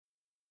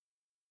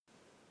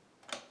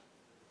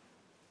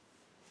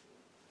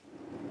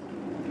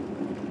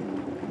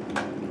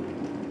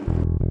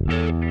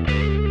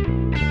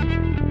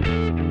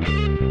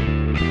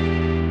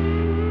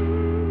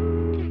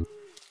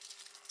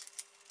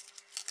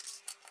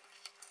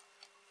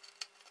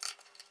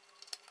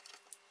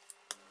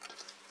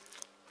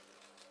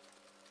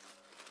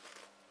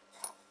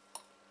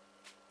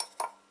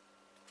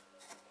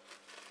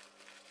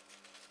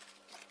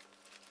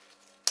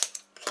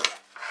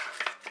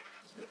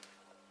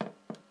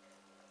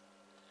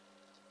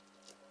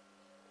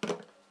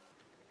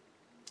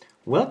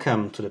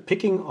Welcome to the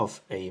picking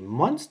of a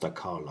monster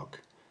car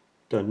lock.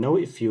 Don't know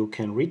if you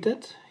can read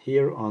it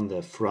here on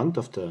the front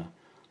of the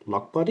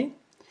lock body.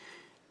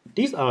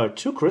 These are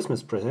two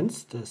Christmas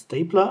presents, the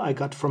stapler I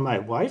got from my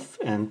wife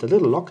and the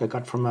little lock I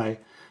got from my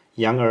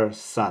younger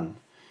son.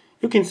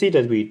 You can see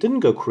that we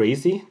didn't go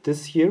crazy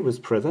this year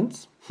with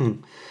presents.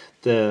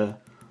 The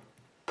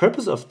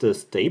purpose of the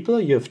stapler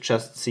you have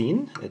just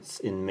seen, it's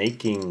in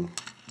making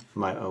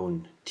my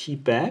own tea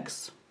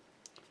bags.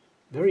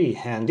 Very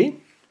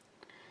handy.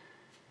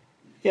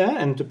 Yeah,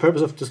 and the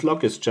purpose of this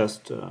lock is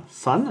just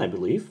fun, I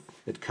believe.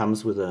 It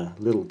comes with a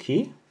little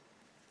key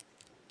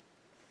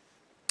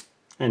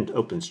and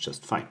opens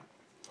just fine.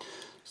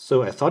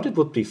 So I thought it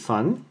would be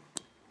fun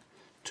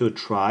to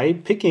try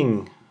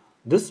picking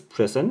this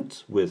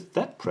present with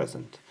that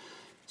present.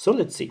 So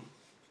let's see.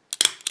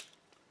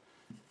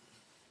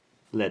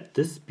 Let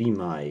this be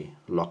my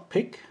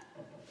lockpick,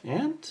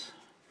 and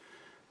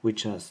we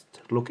just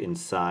look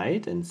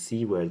inside and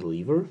see where the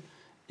lever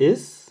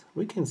is.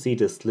 We can see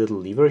this little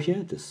lever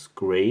here, this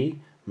gray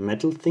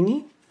metal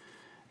thingy,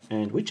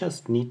 and we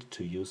just need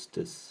to use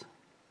this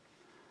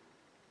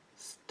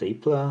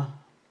stapler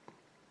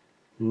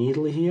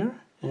needle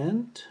here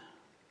and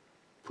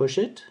push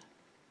it,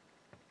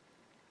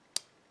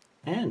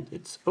 and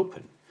it's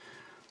open.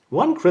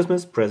 One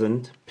Christmas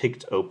present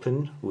picked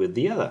open with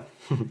the other.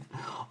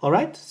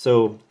 Alright,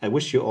 so I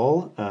wish you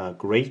all a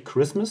great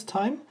Christmas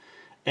time,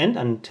 and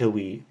until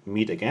we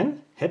meet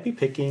again, happy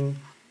picking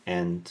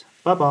and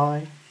bye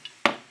bye.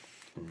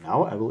 And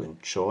now I will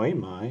enjoy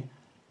my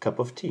cup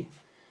of tea.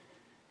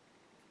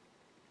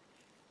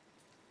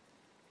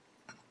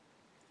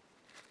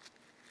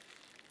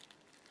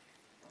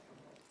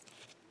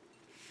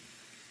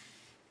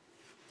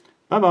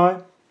 Bye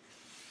bye.